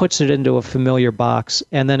and puts it into a familiar box,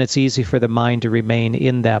 and then it's easy for the mind to remain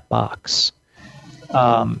in that box.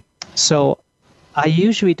 So I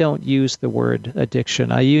usually don't use the word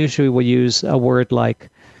addiction. I usually will use a word like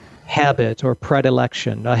habit or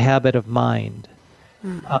predilection, a habit of mind.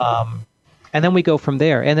 And then we go from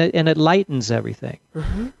there, and it lightens everything.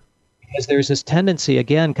 Mm-hmm. Because there's this tendency,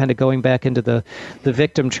 again, kind of going back into the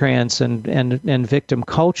victim trance and victim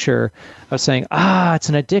culture of saying, it's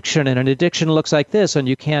an addiction, and an addiction looks like this, and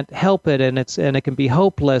you can't help it, and it can be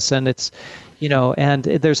hopeless, and it's, and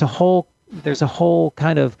there's a whole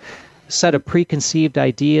kind of set of preconceived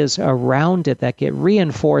ideas around it that get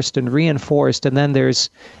reinforced, and then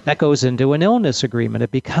that goes into an illness agreement.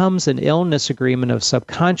 It becomes an illness agreement of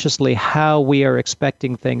subconsciously how we are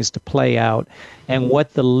expecting things to play out and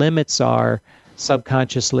what the limits are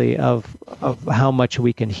subconsciously of how much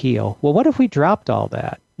we can heal. Well, what if we dropped all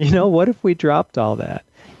that? What if we dropped all that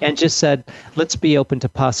and just said, let's be open to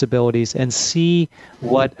possibilities and see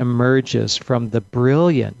what emerges from the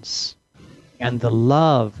brilliance and the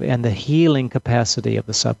love and the healing capacity of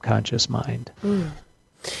the subconscious mind.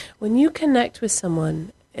 When you connect with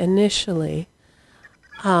someone initially,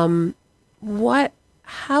 how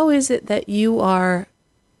is it that you are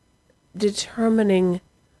determining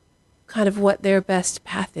kind of what their best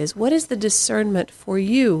path is? What is the discernment for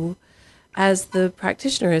you as the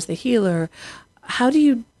practitioner, as the healer? How do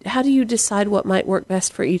you decide what might work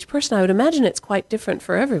best for each person? I would imagine it's quite different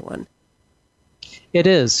for everyone. It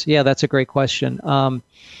is. Yeah, that's a great question. Well,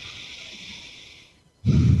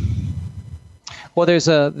 there's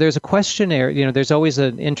a questionnaire. There's always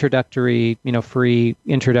an introductory, free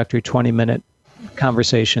introductory 20-minute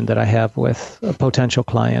conversation that I have with a potential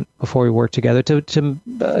client before we work together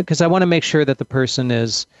because I want to make sure that the person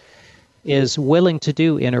is willing to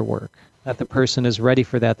do inner work, that the person is ready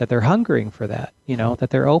for that they're hungering for that, that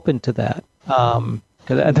they're open to that.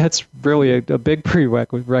 Because that's really a big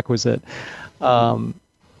prerequisite. And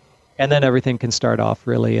then everything can start off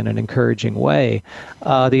really in an encouraging way.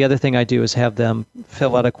 The other thing I do is have them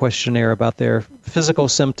fill out a questionnaire about their physical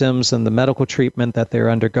symptoms and the medical treatment that they're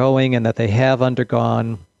undergoing and that they have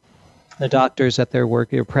undergone, the doctors that they're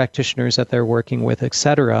working, practitioners that they're working with,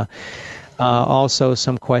 etc. Also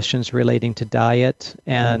some questions relating to diet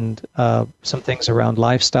and some things around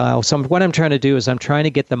lifestyle. What I'm trying to do is I'm trying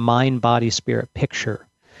to get the mind, body, spirit picture.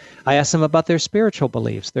 I ask them about their spiritual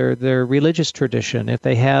beliefs, their religious tradition, if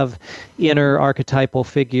they have inner archetypal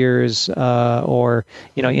figures or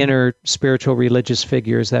inner spiritual religious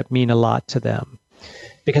figures that mean a lot to them.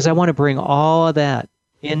 Because I want to bring all of that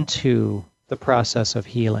into the process of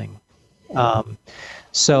healing.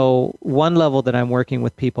 So one level that I'm working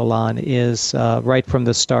with people on is, right from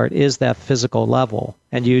the start, is that physical level.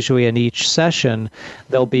 And usually in each session,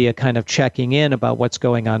 there'll be a kind of checking in about what's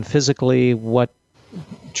going on physically, what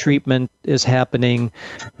treatment is happening.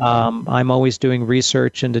 I'm always doing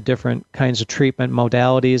research into different kinds of treatment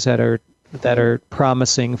modalities that are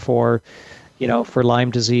promising for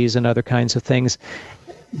Lyme disease and other kinds of things.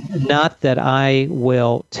 Not that I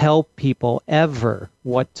will tell people ever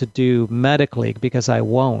what to do medically, because I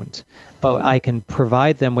won't, but I can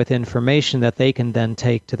provide them with information that they can then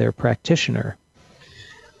take to their practitioner.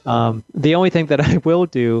 The only thing that I will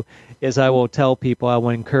do is I will tell people, I will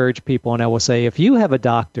encourage people, and I will say, if you have a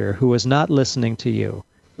doctor who is not listening to you,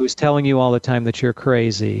 who's telling you all the time that you're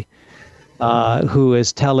crazy, who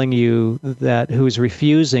is telling you who's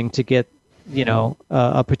refusing to get,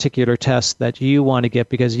 a particular test that you want to get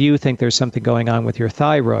because you think there's something going on with your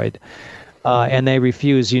thyroid, and they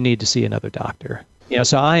refuse, you need to see another doctor.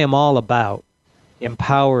 So I am all about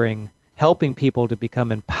empowering, helping people to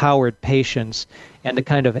become empowered patients and to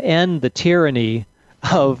kind of end the tyranny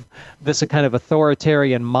of this kind of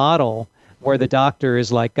authoritarian model where the doctor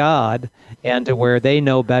is like God and to where they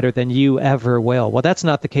know better than you ever will. Well, that's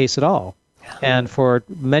not the case at all. And for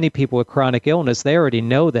many people with chronic illness, they already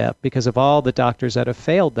know that because of all the doctors that have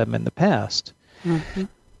failed them in the past. Mm-hmm.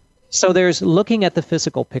 So there's looking at the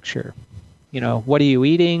physical picture. what are you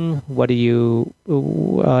eating? What do you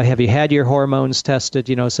have you had your hormones tested?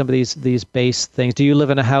 Some of these base things. Do you live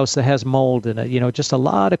in a house that has mold in it? Just a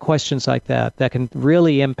lot of questions like that can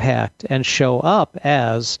really impact and show up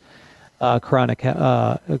as chronic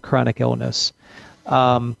illness.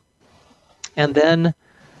 And then,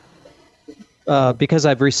 because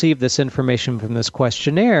I've received this information from this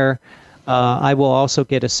questionnaire, I will also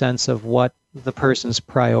get a sense of what the person's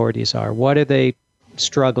priorities are. What are they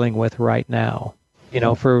struggling with right now?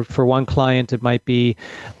 For one client, it might be,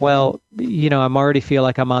 I'm already feel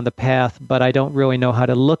like I'm on the path, but I don't really know how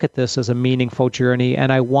to look at this as a meaningful journey,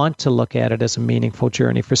 and I want to look at it as a meaningful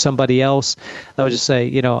journey. For somebody else, I would just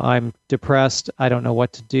say, I'm depressed. I don't know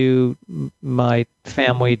what to do. My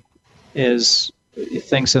family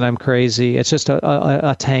thinks that I'm crazy. It's just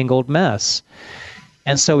a tangled mess.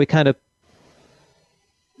 And so we kind of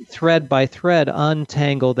thread by thread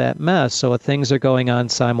untangle that mess. So things are going on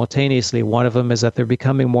simultaneously. One of them is that they're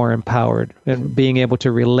becoming more empowered and being able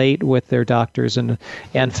to relate with their doctors and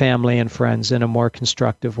family and friends in a more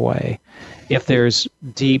constructive way. If there's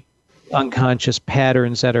deep unconscious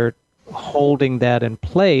patterns that are holding that in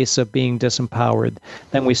place of being disempowered,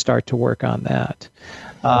 then we start to work on that.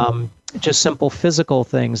 Just simple physical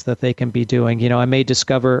things that they can be doing. I may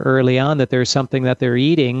discover early on that there's something that they're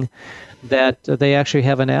eating that they actually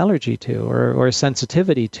have an allergy to or a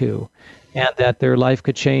sensitivity to, and that their life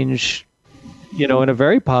could change, in a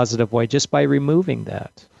very positive way just by removing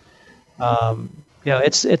that.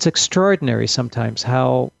 It's extraordinary sometimes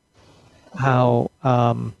how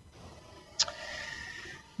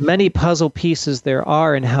many puzzle pieces there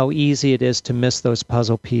are and how easy it is to miss those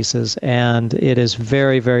puzzle pieces. And it is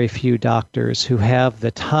very, very few doctors who have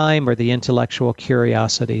the time or the intellectual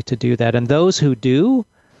curiosity to do that. And those who do,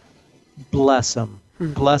 bless them.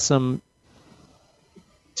 Bless them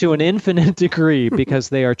to an infinite degree, because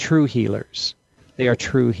they are true healers. They are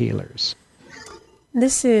true healers.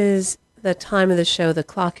 This is the time of the show. The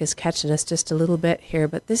clock is catching us just a little bit here,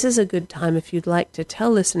 but this is a good time if you'd like to tell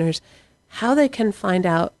listeners how they can find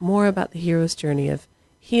out more about the hero's journey of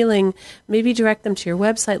healing. Maybe direct them to your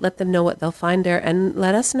website, let them know what they'll find there, and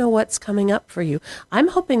let us know what's coming up for you. I'm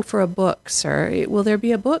hoping for a book, sir. Will there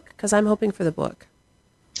be a book? Because I'm hoping for the book.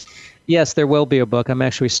 Yes, there will be a book. I'm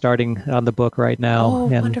actually starting on the book right now,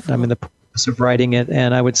 and wonderful. I'm in the process of writing it.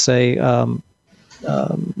 And I would say, middle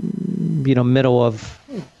of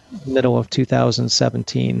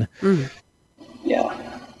 2017. Yeah.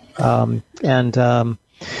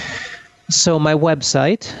 So my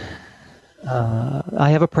website, I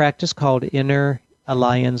have a practice called Inner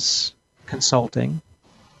Alliance Consulting,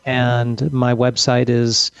 and my website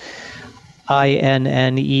is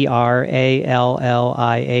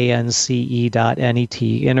INNERALLIANCE.net,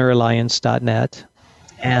 inneralliance.net.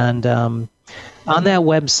 And on that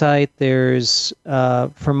website, there's,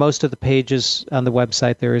 for most of the pages on the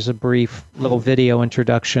website, there is a brief little video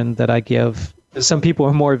introduction that I give. Some people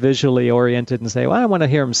are more visually oriented and say, well, I want to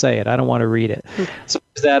hear them say it. I don't want to read it. So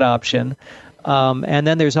there's that option. And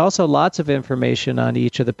then there's also lots of information on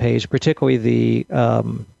each of the page, particularly the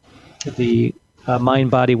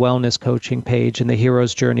mind-body wellness coaching page and the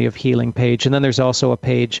hero's journey of healing page. And then there's also a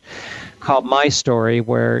page called My Story,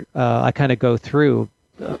 where I kind of go through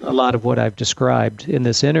a lot of what I've described in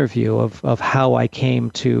this interview of how I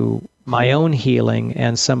came to my own healing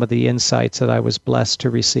and some of the insights that I was blessed to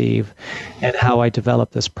receive and how I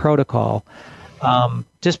developed this protocol.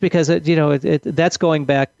 Just because, that's going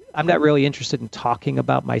back, I'm not really interested in talking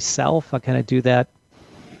about myself. I kind of do that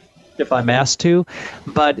if I'm asked to,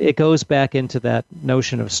 but it goes back into that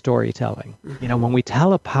notion of storytelling. When we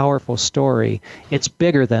tell a powerful story, it's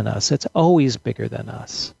bigger than us. It's always bigger than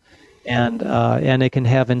us. And it can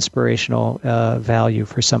have inspirational value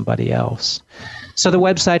for somebody else. So the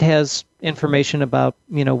website has information about,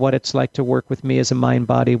 what it's like to work with me as a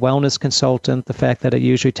mind-body wellness consultant, the fact that it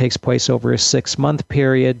usually takes place over a 6-month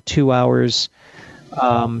period, 2 hours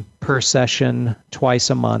per session, twice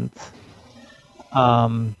a month.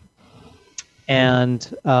 And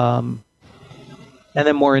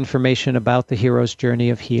then more information about the hero's journey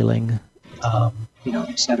of healing,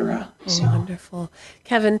 etc. So. Wonderful.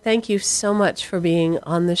 Kevin, thank you so much for being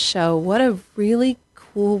on the show. What a really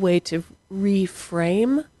cool way to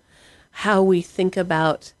reframe how we think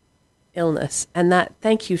about illness. And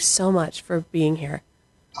thank you so much for being here.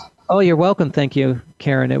 Oh, you're welcome. Thank you,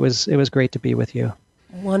 Karen. It was great to be with you.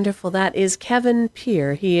 Wonderful. That is Kevin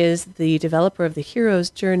Peer. He is the developer of the Hero's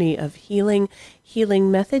Journey of Healing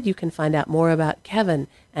Method. You can find out more about Kevin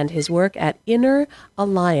and his work at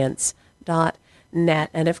inneralliance.net. net.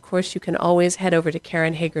 And of course, you can always head over to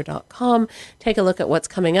KarenHager.com, take a look at what's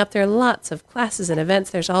coming up. There are lots of classes and events.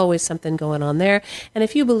 There's always something going on there. And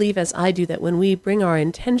if you believe, as I do, that when we bring our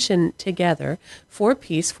intention together for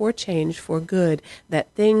peace, for change, for good,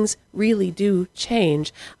 that things really do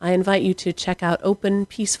change, I invite you to check out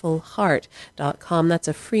openpeacefulheart.com. That's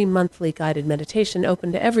a free monthly guided meditation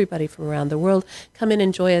open to everybody from around the world. Come in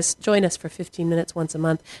and join us for 15 minutes once a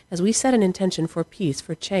month as we set an intention for peace,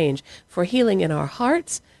 for change, for healing in our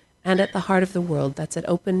hearts and at the heart of the world. That's at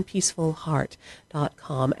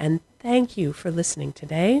openpeacefulheart.com. And thank you for listening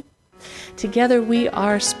today. Together we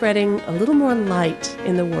are spreading a little more light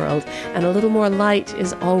in the world, and a little more light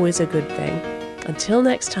is always a good thing. Until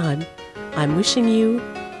next time, I'm wishing you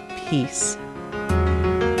peace.